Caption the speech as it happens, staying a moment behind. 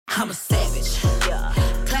I'm a savage. Yeah.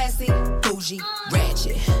 Classy, bougie,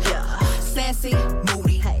 ratchet. Yeah. Sassy,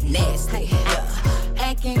 moody, nasty. Yeah.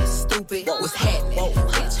 Acting stupid. What's happening?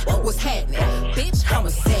 Bitch, what's happening? Bitch, I'm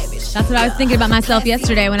a savage. That's what I was thinking about myself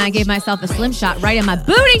yesterday when I gave myself a slim shot right in my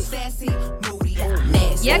booty. Sassy, moody,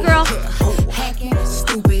 nasty. Yeah, girl. Hacking,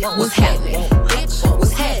 stupid. What's happening? Bitch,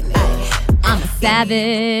 what's happening? I'm a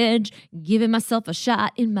savage, giving myself a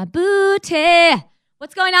shot in my booty.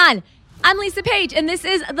 What's going on? I'm Lisa Page, and this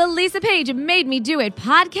is the Lisa Page Made Me Do It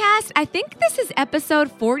podcast. I think this is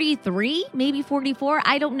episode 43, maybe 44.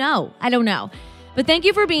 I don't know. But thank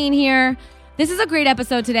you for being here. This is a great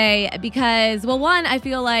episode today because, well, one, I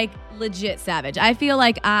feel like legit savage. I feel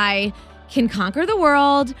like I can conquer the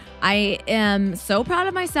world. I am so proud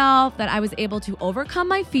of myself that I was able to overcome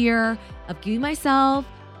my fear of giving myself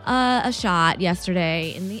a shot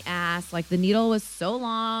yesterday in the ass. Like, the needle was so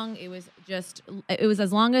long. It was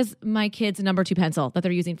as long as my kid's number 2 pencil that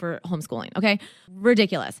they're using for homeschooling. Okay.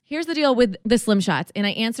 Ridiculous. Here's the deal with the slim shots. And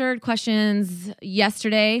I answered questions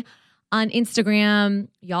yesterday on Instagram.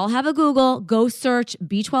 Y'all have a Google, go search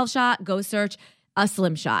B12 shot, go search a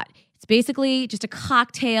slim shot. It's basically just a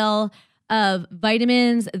cocktail of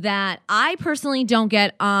vitamins that I personally don't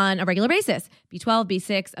get on a regular basis. B12,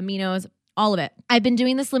 B6, aminos, all of it. I've been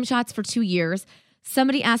doing the slim shots for 2 years.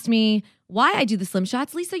 Somebody asked me why I do the slim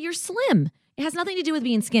shots. Lisa, you're slim. It has nothing to do with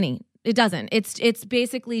being skinny. It doesn't. It's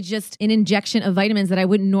basically just an injection of vitamins that I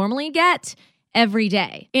wouldn't normally get every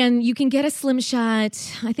day. And you can get a slim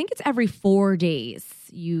shot, I think it's every 4 days.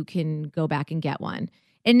 You can go back and get one.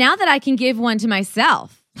 And now that I can give one to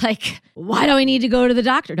myself, like, why do I need to go to the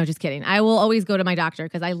doctor? No, just kidding. I will always go to my doctor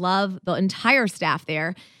because I love the entire staff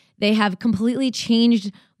there. They have completely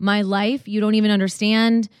changed my life. You don't even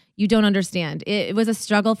understand. You don't understand. It was a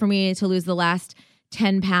struggle for me to lose the last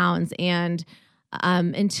 10 pounds. And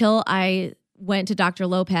until I went to Dr.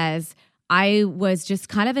 Lopez, I was just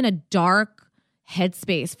kind of in a dark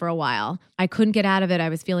headspace for a while. I couldn't get out of it. I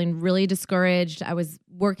was feeling really discouraged. I was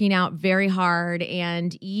working out very hard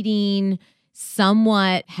and eating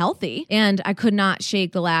somewhat healthy, and I could not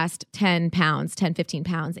shake the last 10, 15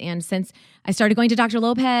 pounds. And since I started going to Dr.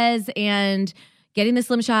 Lopez and getting the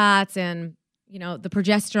slim shots and, you know, the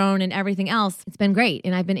progesterone and everything else, it's been great.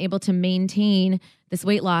 And I've been able to maintain this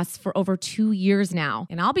weight loss for over 2 years now.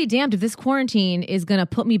 And I'll be damned if this quarantine is going to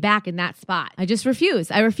put me back in that spot. I just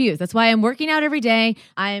refuse. I refuse. That's why I'm working out every day.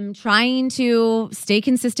 I'm trying to stay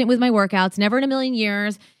consistent with my workouts. Never in a million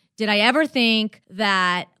years did I ever think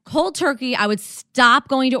that cold turkey, I would stop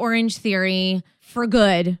going to Orange Theory for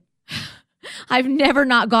good. I've never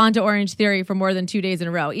not gone to Orange Theory for more than 2 days in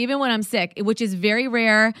a row, even when I'm sick, which is very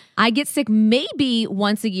rare. I get sick maybe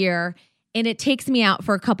once a year, and it takes me out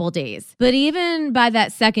for a couple of days. But even by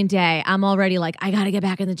that second day, I'm already like, I got to get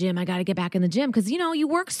back in the gym. Because, you know, you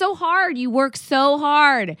work so hard.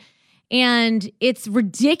 And it's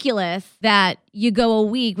ridiculous that you go a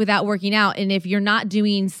week without working out. And if you're not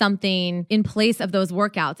doing something in place of those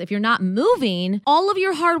workouts, if you're not moving, all of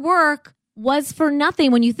your hard work was for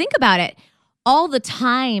nothing when you think about it. All the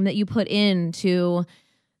time that you put into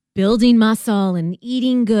building muscle and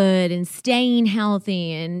eating good and staying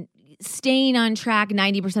healthy and staying on track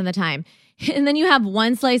 90% of the time. And then you have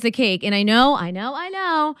one slice of cake. And I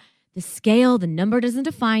know. The scale, the number doesn't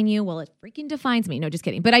define you. Well, it freaking defines me. No, just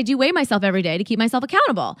kidding. But I do weigh myself every day to keep myself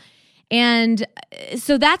accountable. And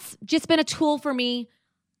so that's just been a tool for me.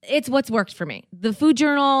 It's what's worked for me. The food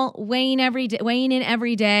journal, weighing in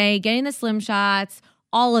every day, getting the slim shots,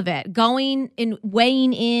 all of it. Going and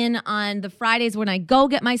weighing in on the Fridays when I go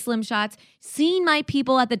get my slim shots, seeing my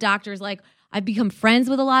people at the doctors. Like, I've become friends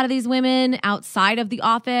with a lot of these women outside of the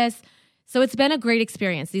office. So it's been a great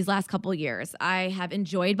experience these last couple of years. I have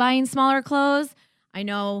enjoyed buying smaller clothes. I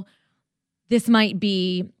know this might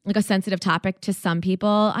be like a sensitive topic to some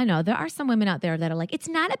people. I know there are some women out there that are like, it's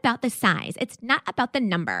not about the size. It's not about the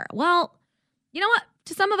number. Well, you know what?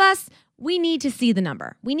 To some of us, we need to see the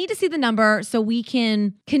number. We need to see the number so we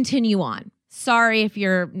can continue on. Sorry if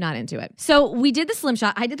you're not into it. So we did the slim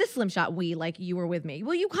shot. I did the slim shot. Like you were with me.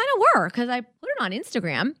 Well, you kind of were because I put it on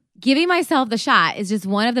Instagram. Giving myself the shot is just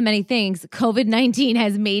one of the many things COVID-19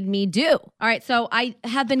 has made me do. All right, so I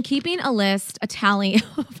have been keeping a tally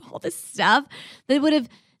of all this stuff that I would have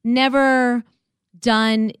never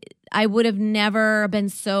done. I would have never been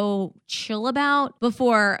so chill about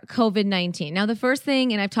before COVID-19. Now, the first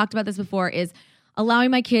thing, and I've talked about this before, is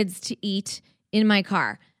allowing my kids to eat in my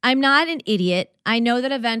car. I'm not an idiot. I know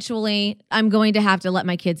that eventually I'm going to have to let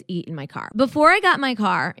my kids eat in my car. Before I got my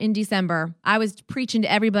car in December, I was preaching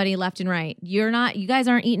to everybody left and right. You guys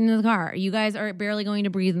aren't eating in the car. You guys are barely going to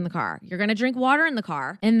breathe in the car. You're going to drink water in the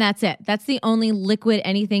car, and that's it. That's the only liquid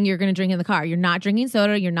anything you're going to drink in the car. You're not drinking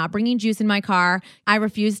soda. You're not bringing juice in my car. I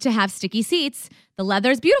refuse to have sticky seats. The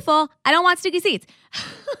leather's beautiful. I don't want sticky seats.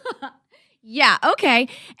 Yeah, okay.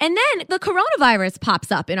 And then the coronavirus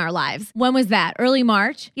pops up in our lives. When was that? Early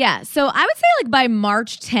March? Yeah, so I would say like by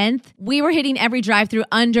March 10th, we were hitting every drive-thru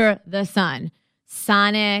under the sun.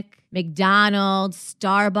 Sonic, McDonald's,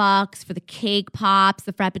 Starbucks for the cake pops,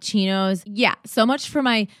 the frappuccinos. Yeah, so much for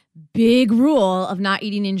my big rule of not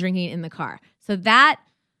eating and drinking in the car. So that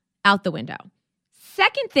out the window.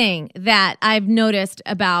 Second thing that I've noticed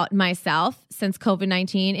about myself since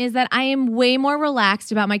COVID-19 is that I am way more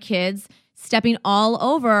relaxed about my kids stepping all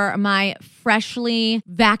over my freshly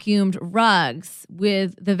vacuumed rugs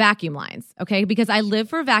with the vacuum lines, okay? Because I live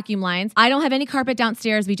for vacuum lines. I don't have any carpet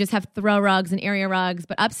downstairs. We just have throw rugs and area rugs.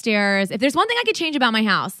 But upstairs, if there's one thing I could change about my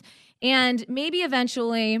house, and maybe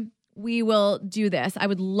eventually we will do this. I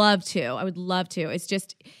would love to. It's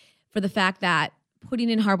just for the fact that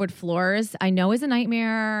putting in hardwood floors, I know is a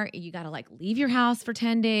nightmare. You got to like leave your house for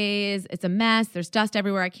 10 days. It's a mess. There's dust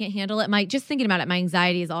everywhere. I can't handle it. Just thinking about it, my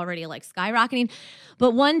anxiety is already like skyrocketing.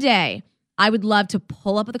 But one day I would love to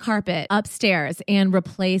pull up the carpet upstairs and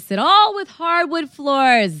replace it all with hardwood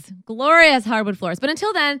floors, glorious hardwood floors. But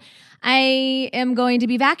until then, I am going to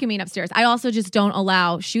be vacuuming upstairs. I also just don't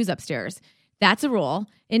allow shoes upstairs. That's a rule.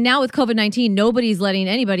 And now with COVID-19, nobody's letting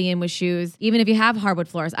anybody in with shoes, even if you have hardwood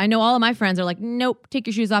floors. I know all of my friends are like, nope, take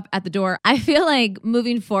your shoes off at the door. I feel like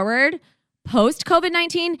moving forward,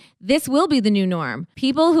 post-COVID-19, this will be the new norm.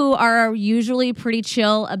 People who are usually pretty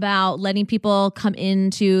chill about letting people come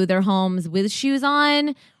into their homes with shoes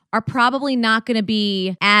on are probably not going to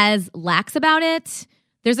be as lax about it.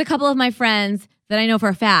 There's a couple of my friends that I know for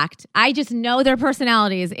a fact. I just know their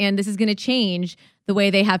personalities, and this is going to change the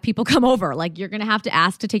way they have people come over. Like, you're going to have to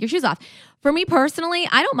ask to take your shoes off. For me personally,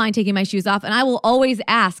 I don't mind taking my shoes off, and I will always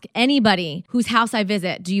ask anybody whose house I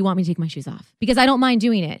visit, do you want me to take my shoes off? Because I don't mind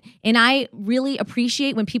doing it. And I really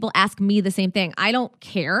appreciate when people ask me the same thing. I don't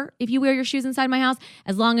care if you wear your shoes inside my house,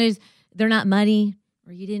 as long as they're not muddy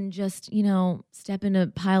or you didn't just, step in a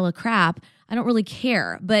pile of crap. I don't really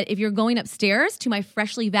care. But if you're going upstairs to my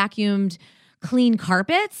freshly vacuumed, clean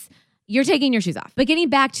carpets, you're taking your shoes off. But getting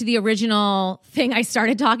back to the original thing I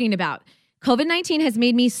started talking about, COVID-19 has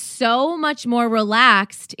made me so much more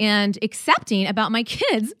relaxed and accepting about my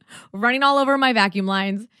kids running all over my vacuum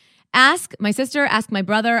lines. Ask my sister, ask my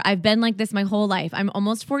brother. I've been like this my whole life. I'm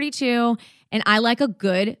almost 42, and I like a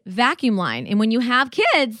good vacuum line. And when you have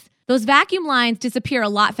kids, those vacuum lines disappear a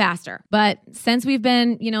lot faster. But since we've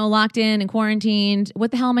been, locked in and quarantined,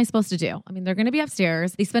 what the hell am I supposed to do? I mean, they're going to be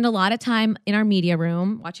upstairs. They spend a lot of time in our media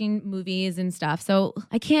room watching movies and stuff. So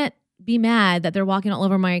I can't be mad that they're walking all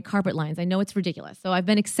over my carpet lines. I know it's ridiculous. So I've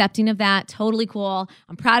been accepting of that. Totally cool.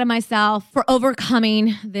 I'm proud of myself for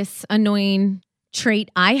overcoming this annoying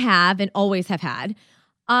trait I have and always have had.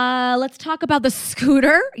 Let's talk about the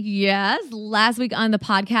scooter. Yes, last week on the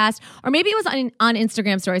podcast, or maybe it was on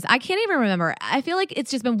Instagram stories. I can't even remember. I feel like it's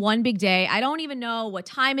just been one big day. I don't even know what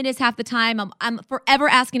time it is half the time. I'm forever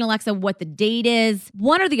asking Alexa what the date is.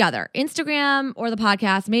 One or the other, Instagram or the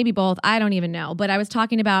podcast, maybe both. I don't even know. But I was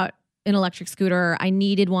talking about an electric scooter. I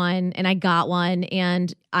needed one and I got one,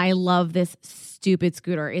 and I love this stupid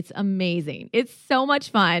scooter. It's amazing. It's so much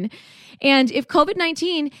fun. And if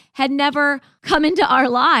COVID-19 had never come into our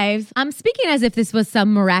lives, I'm speaking as if this was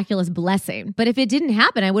some miraculous blessing. But if it didn't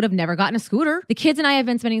happen, I would have never gotten a scooter. The kids and I have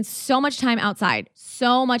been spending so much time outside,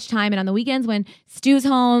 so much time. And on the weekends when Stu's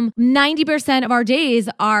home, 90% of our days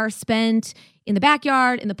are spent in the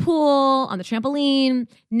backyard, in the pool, on the trampoline,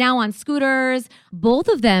 now on scooters. Both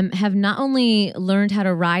of them have not only learned how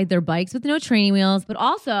to ride their bikes with no training wheels, but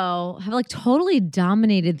also have totally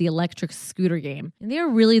dominated the electric scooter game. And they're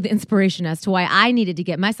really the inspiration as to why I needed to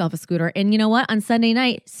get myself a scooter. And you know what? On Sunday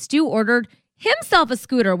night, Stu ordered himself a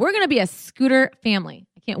scooter. We're going to be a scooter family.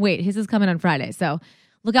 I can't wait. His is coming on Friday. So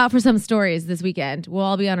look out for some stories this weekend. We'll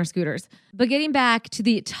all be on our scooters. But getting back to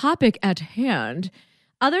the topic at hand,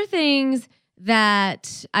 other things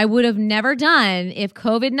that I would have never done if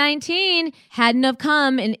COVID-19 hadn't have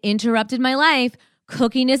come and interrupted my life.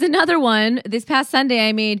 Cooking is another one. This past Sunday,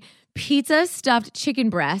 I made pizza stuffed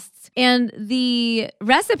chicken breasts. And the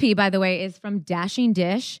recipe, by the way, is from Dashing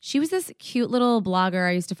Dish. She was this cute little blogger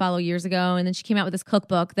I used to follow years ago. And then she came out with this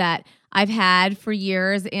cookbook that I've had for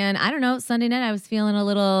years. And I don't know, Sunday night, I was feeling a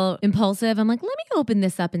little impulsive. I'm like, let me open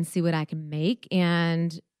this up and see what I can make.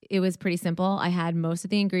 And it was pretty simple. I had most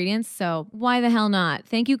of the ingredients, so why the hell not?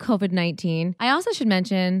 Thank you, COVID-19. I also should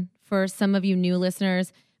mention, for some of you new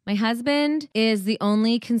listeners, my husband is the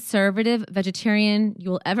only conservative vegetarian you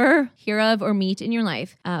will ever hear of or meet in your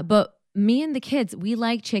life. But me and the kids, we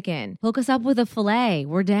like chicken. Hook us up with a filet.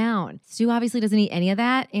 We're down. Stu obviously doesn't eat any of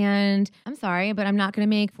that. And I'm sorry, but I'm not going to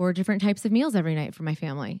make 4 different types of meals every night for my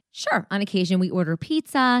family. Sure, on occasion we order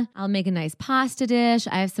pizza. I'll make a nice pasta dish.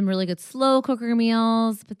 I have some really good slow cooker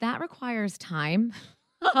meals, but that requires time.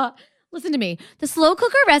 Listen to me. The slow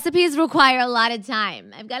cooker recipes require a lot of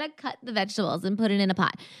time. I've got to cut the vegetables and put it in a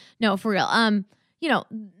pot. No, for real.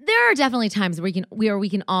 There are definitely times where we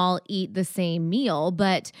can all eat the same meal,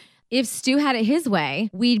 but if Stu had it his way,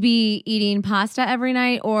 we'd be eating pasta every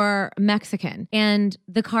night or Mexican. And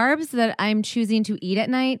the carbs that I'm choosing to eat at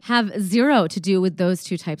night have zero to do with those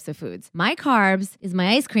 2 types of foods. My carbs is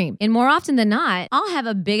my ice cream. And more often than not, I'll have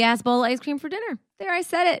a big ass bowl of ice cream for dinner. There, I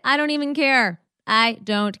said it. I don't even care. I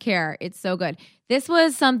don't care. It's so good. This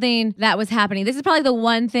was something that was happening. This is probably the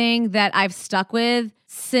one thing that I've stuck with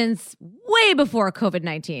since way before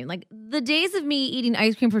COVID-19. Like, the days of me eating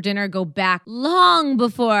ice cream for dinner go back long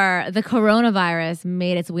before the coronavirus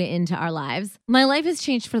made its way into our lives. My life has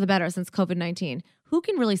changed for the better since COVID-19. Who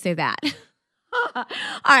can really say that? All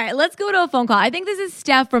right, let's go to a phone call. I think this is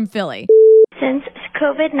Steph from Philly. Since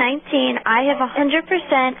COVID-19, I have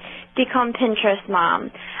 100% become Pinterest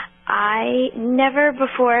mom. I never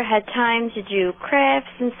before had time to do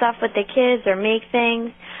crafts and stuff with the kids or make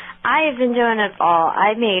things. I have been doing it all.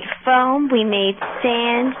 I made foam. We made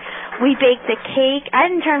sand. We baked the cake. I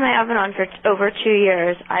didn't turn my oven on for over 2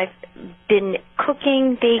 years. I've been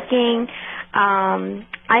cooking, baking.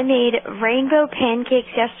 I made rainbow pancakes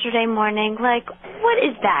yesterday morning. Like, what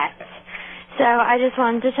is that? So I just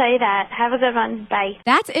wanted to tell you that. Have a good one. Bye.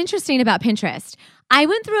 That's interesting about Pinterest. I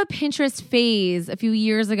went through a Pinterest phase a few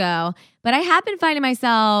years ago, but I have been finding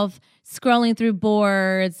myself scrolling through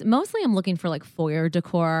boards. Mostly I'm looking for like foyer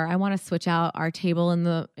decor. I want to switch out our table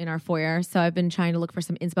in our foyer. So I've been trying to look for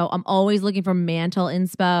some inspo. I'm always looking for mantle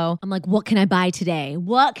inspo. I'm like, what can I buy today?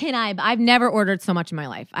 I've never ordered so much in my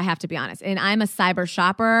life, I have to be honest. And I'm a cyber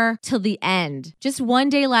shopper till the end. Just one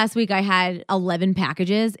day last week, I had 11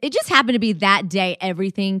 packages. It just happened to be that day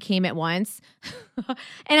everything came at once.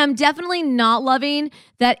 And I'm definitely not loving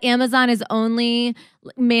that Amazon is only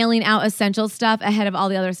mailing out essential stuff ahead of all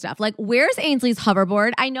the other stuff. Like, where's Ainsley's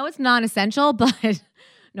hoverboard? I know it's non-essential, but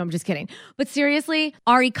no, I'm just kidding. But seriously,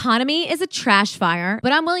 our economy is a trash fire,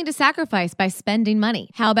 but I'm willing to sacrifice by spending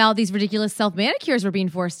money. How about these ridiculous self-manicures we're being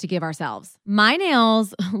forced to give ourselves? My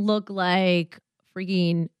nails look like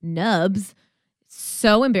freaking nubs.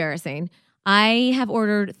 So embarrassing. I have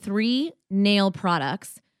ordered 3 nail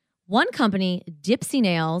products. One company, Dipsy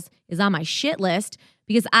Nails, is on my shit list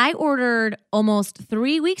because I ordered almost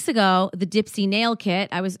 3 weeks ago the Dipsy Nail Kit.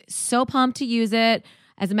 I was so pumped to use it.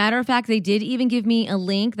 As a matter of fact, they did even give me a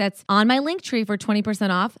link that's on my Linktree for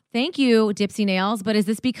 20% off. Thank you, Dipsy Nails. But is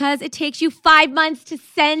this because it takes you 5 months to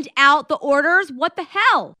send out the orders? What the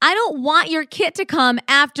hell? I don't want your kit to come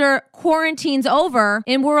after quarantine's over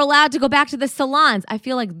and we're allowed to go back to the salons. I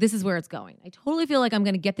feel like this is where it's going. I totally feel like I'm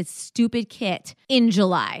going to get this stupid kit in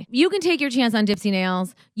July. You can take your chance on Dipsy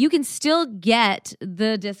Nails. You can still get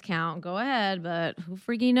the discount. Go ahead, but who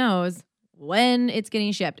freaking knows when it's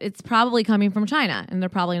getting shipped. It's probably coming from China, and they're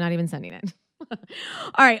probably not even sending it.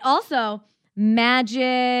 All right. Also,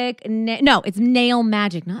 it's Nail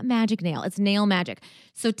Magic, not Magic Nail. It's Nail Magic.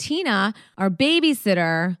 So Tina, our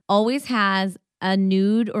babysitter, always has a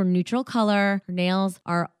nude or neutral color. Her nails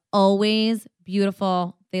are always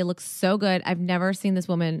beautiful. They look so good. I've never seen this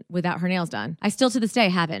woman without her nails done. I still to this day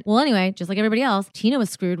haven't. Well, anyway, just like everybody else, Tina was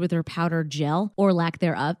screwed with her powder gel or lack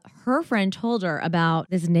thereof. Her friend told her about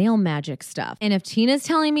this Nail Magic stuff. And if Tina's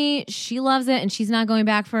telling me she loves it and she's not going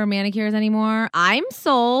back for manicures anymore, I'm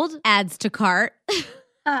sold. Adds to cart.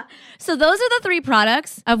 So those are the 3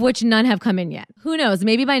 products of which none have come in yet. Who knows?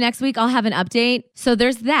 Maybe by next week I'll have an update. So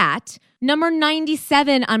there's that. Number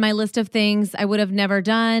 97 on my list of things I would have never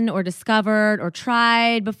done or discovered or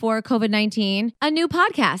tried before COVID-19, a new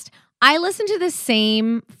podcast. I listen to the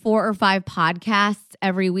same 4 or 5 podcasts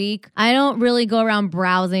every week. I don't really go around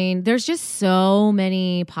browsing. There's just so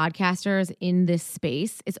many podcasters in this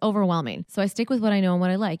space. It's overwhelming. So I stick with what I know and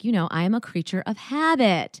what I like. You know, I am a creature of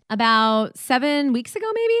habit. About 7 weeks ago,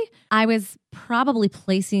 maybe, I was probably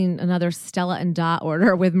placing another Stella and Dot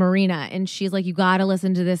order with Marina. And she's like, you got to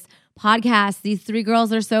listen to this podcast. These 3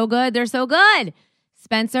 girls are so good. They're so good.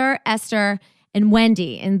 Spencer, Esther, and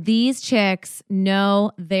Wendy. And these chicks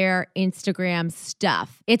know their Instagram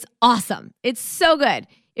stuff. It's awesome. It's so good.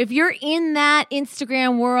 If you're in that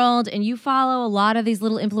Instagram world and you follow a lot of these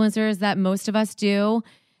little influencers that most of us do,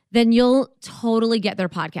 then you'll totally get their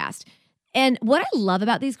podcast. And what I love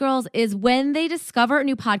about these girls is when they discover a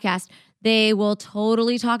new podcast, they will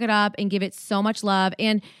totally talk it up and give it so much love.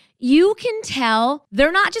 And you can tell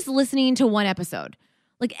they're not just listening to one episode.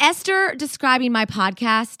 Like Esther describing my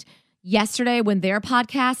podcast yesterday when their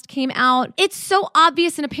podcast came out, it's so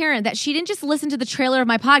obvious and apparent that she didn't just listen to the trailer of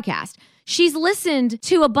my podcast. She's listened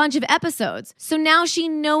to a bunch of episodes. So now she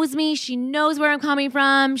knows me. She knows where I'm coming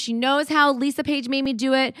from. She knows how Lisa Page Made Me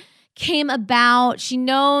Do It came about. She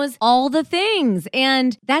knows all the things.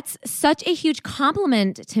 And that's such a huge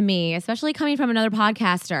compliment to me, especially coming from another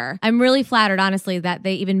podcaster. I'm really flattered, honestly, that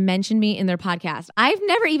they even mentioned me in their podcast. I've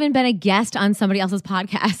never even been a guest on somebody else's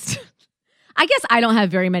podcast. I guess I don't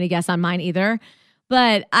have very many guests on mine either.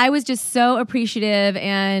 But I was just so appreciative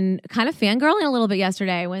and kind of fangirling a little bit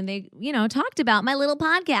yesterday when they, talked about my little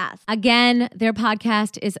podcast. Again, their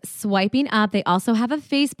podcast is Swiping Up. They also have a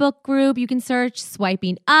Facebook group. You can search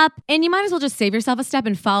Swiping Up. And you might as well just save yourself a step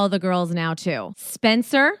and follow the girls now too.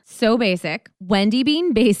 Spencer, So Basic. Wendy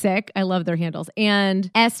Bean Basic. I love their handles. And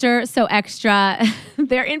Esther, So Extra.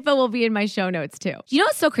 Their info will be in my show notes too. You know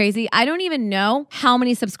what's so crazy? I don't even know how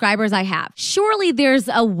many subscribers I have. Surely there's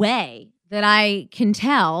a way that I can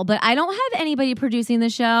tell, but I don't have anybody producing the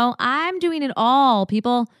show. I'm doing it all,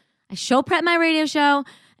 people. I show prep my radio show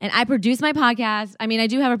and I produce my podcast. I mean, I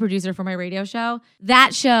do have a producer for my radio show.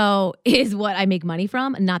 That show is what I make money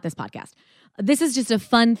from, not this podcast. This is just a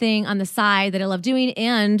fun thing on the side that I love doing.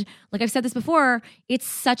 And like I've said this before, it's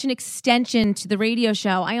such an extension to the radio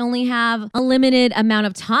show. I only have a limited amount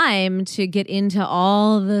of time to get into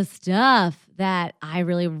all the stuff that I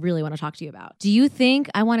really, really want to talk to you about. Do you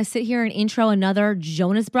think I want to sit here and intro another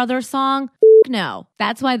Jonas Brothers song? No.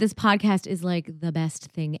 That's why this podcast is like the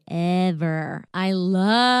best thing ever. I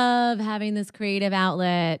love having this creative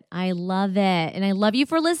outlet. I love it. And I love you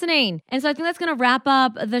for listening. And so I think that's going to wrap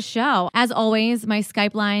up the show. As always, my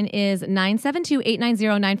Skype line is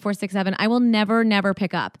 972-890-9467. I will never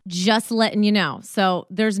pick up. Just letting you know. So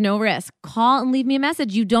there's no risk. Call and leave me a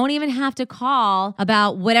message. You don't even have to call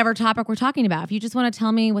about whatever topic we're talking about. If you just want to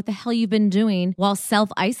tell me what the hell you've been doing while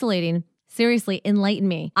self-isolating, seriously, enlighten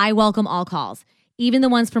me. I welcome all calls, even the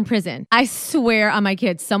ones from prison. I swear on my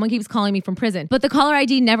kids, someone keeps calling me from prison, but the caller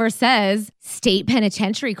ID never says state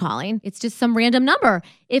penitentiary calling. It's just some random number.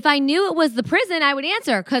 If I knew it was the prison, I would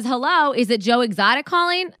answer because hello, is it Joe Exotic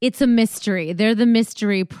calling? It's a mystery. They're the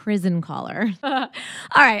mystery prison caller. All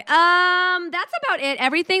right. That's about it.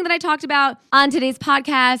 Everything that I talked about on today's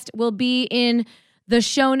podcast will be in the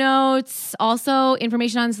show notes, also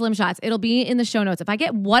information on Slim Shots. It'll be in the show notes. If I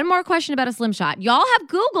get one more question about a Slim Shot, y'all have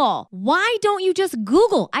Google. Why don't you just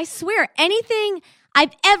Google? I swear, anything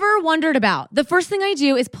I've ever wondered about, the first thing I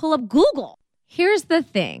do is pull up Google. Here's the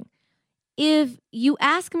thing. If you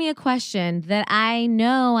ask me a question that I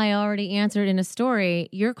know I already answered in a story,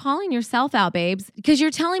 you're calling yourself out, babes, because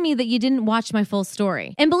you're telling me that you didn't watch my full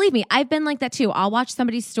story. And believe me, I've been like that too. I'll watch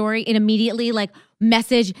somebody's story and immediately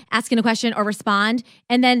message, asking a question or respond.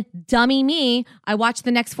 And then dummy me, I watch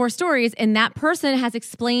the next 4 stories and that person has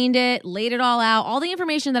explained it, laid it all out, all the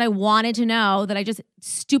information that I wanted to know that I just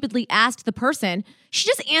stupidly asked the person. She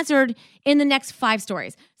just answered in the next 5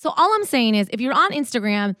 stories. So all I'm saying is if you're on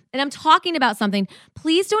Instagram and I'm talking about something,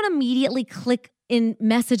 please don't immediately click and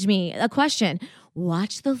message me a question.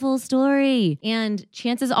 Watch the full story. And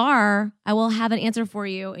chances are I will have an answer for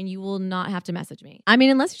you and you will not have to message me. I mean,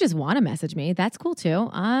 unless you just want to message me, that's cool too.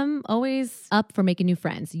 I'm always up for making new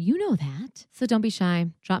friends. You know that. So don't be shy.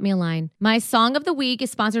 Drop me a line. My song of the week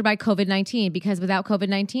is sponsored by COVID-19 because without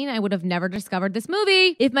COVID-19, I would have never discovered this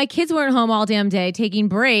movie. If my kids weren't home all damn day taking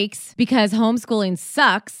breaks because homeschooling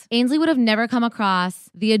sucks, Ainsley would have never come across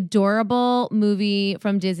the adorable movie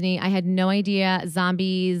from Disney. I had no idea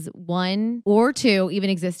Zombies 1 or 2 even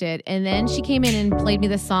existed. And then she came in and played me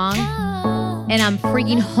this song and I'm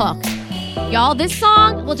freaking hooked. Y'all, this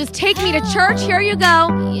song will just take me to church. Here you go.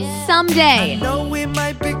 Someday. I know we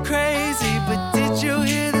might be crazy, but did you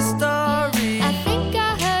hear the story? I think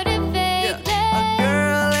I heard it vaguely. A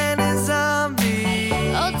girl and a zombie.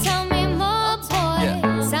 Oh, tell me more,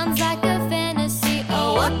 boy. Sounds like a fantasy.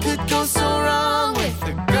 Oh, What could go so wrong with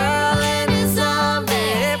a girl and a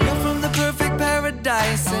zombie? We're from the perfect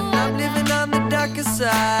paradise, and I'm living on the darker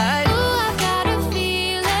side. ooh, I got a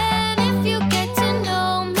feeling if you get to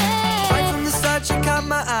know me. Right from the start, you caught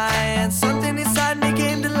my eye, and something inside me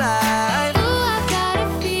came to life. Ooh, I got a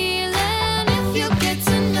feeling if you get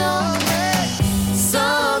to know me.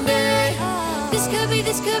 Someday,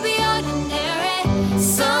 This could be ordinary.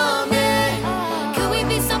 someday, Could we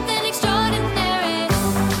be something extraordinary?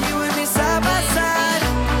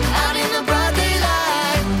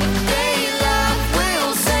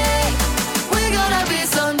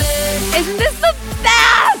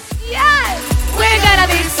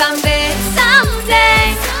 someday,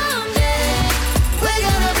 someday. We're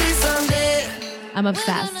gonna be someday. I'm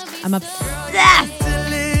obsessed. I'm obsessed.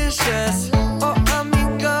 Delicious. Oh, I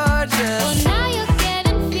mean gorgeous. Well, now you're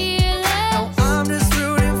getting fearless. I'm just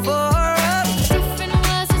rooting for us. Different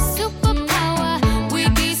was a superpower.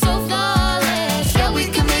 We'd be so flawless. Yeah, we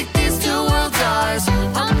can make these two worlds ours.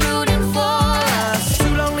 I'm rooting for us. Two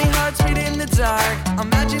lonely hearts meet in the dark.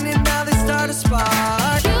 Imagining now they start a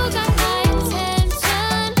spark. You got my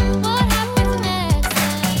attention. What happens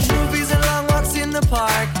next? Movies and long walks in the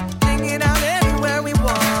park. Hanging out anywhere we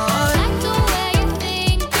want. Like the way you're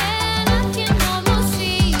thinking, I can almost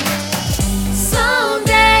see it.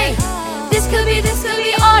 Someday, this could be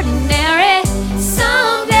ordinary.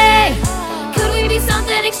 Someday, could we be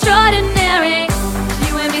something extraordinary?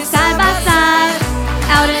 You and me side by side,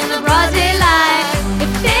 out in the broad daylight.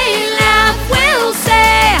 If they laugh, we'll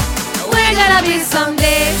say we're gonna be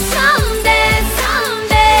someday, someday,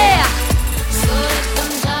 someday. So let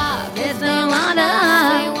them talk. If they wanna.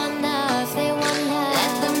 If they wonder.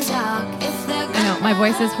 Let them talk. If they're I know, my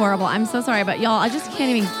voice is horrible. I'm so sorry, but y'all, I just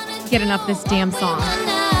can't even get enough this damn song. Let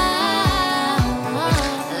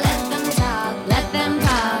them talk. Let them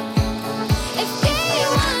talk. If they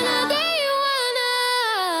wanna, they wanna.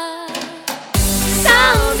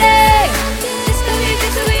 Someday, this could be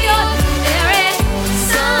ordinary.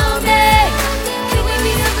 Someday, could we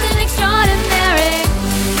be something extraordinary?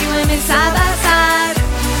 You and me side by side,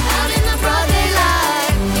 Out in the broad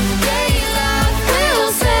daylight. If they laugh,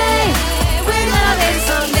 we'll say we're gonna be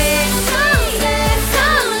someday, someday,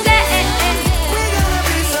 someday. We're gonna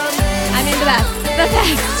be someday. I mean the best, the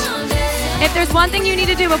best. If there's one thing you need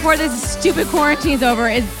to do before this stupid quarantine's over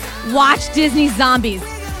is watch Disney Zombies.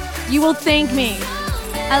 You will thank me.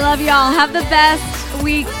 I love y'all. Have the best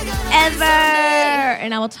week ever.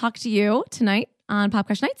 And I will talk to you tonight on Pop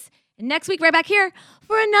Crush Nights. And next week, right back here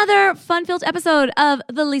for another fun-filled episode of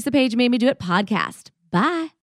the Lisa Page Made Me Do It podcast. Bye.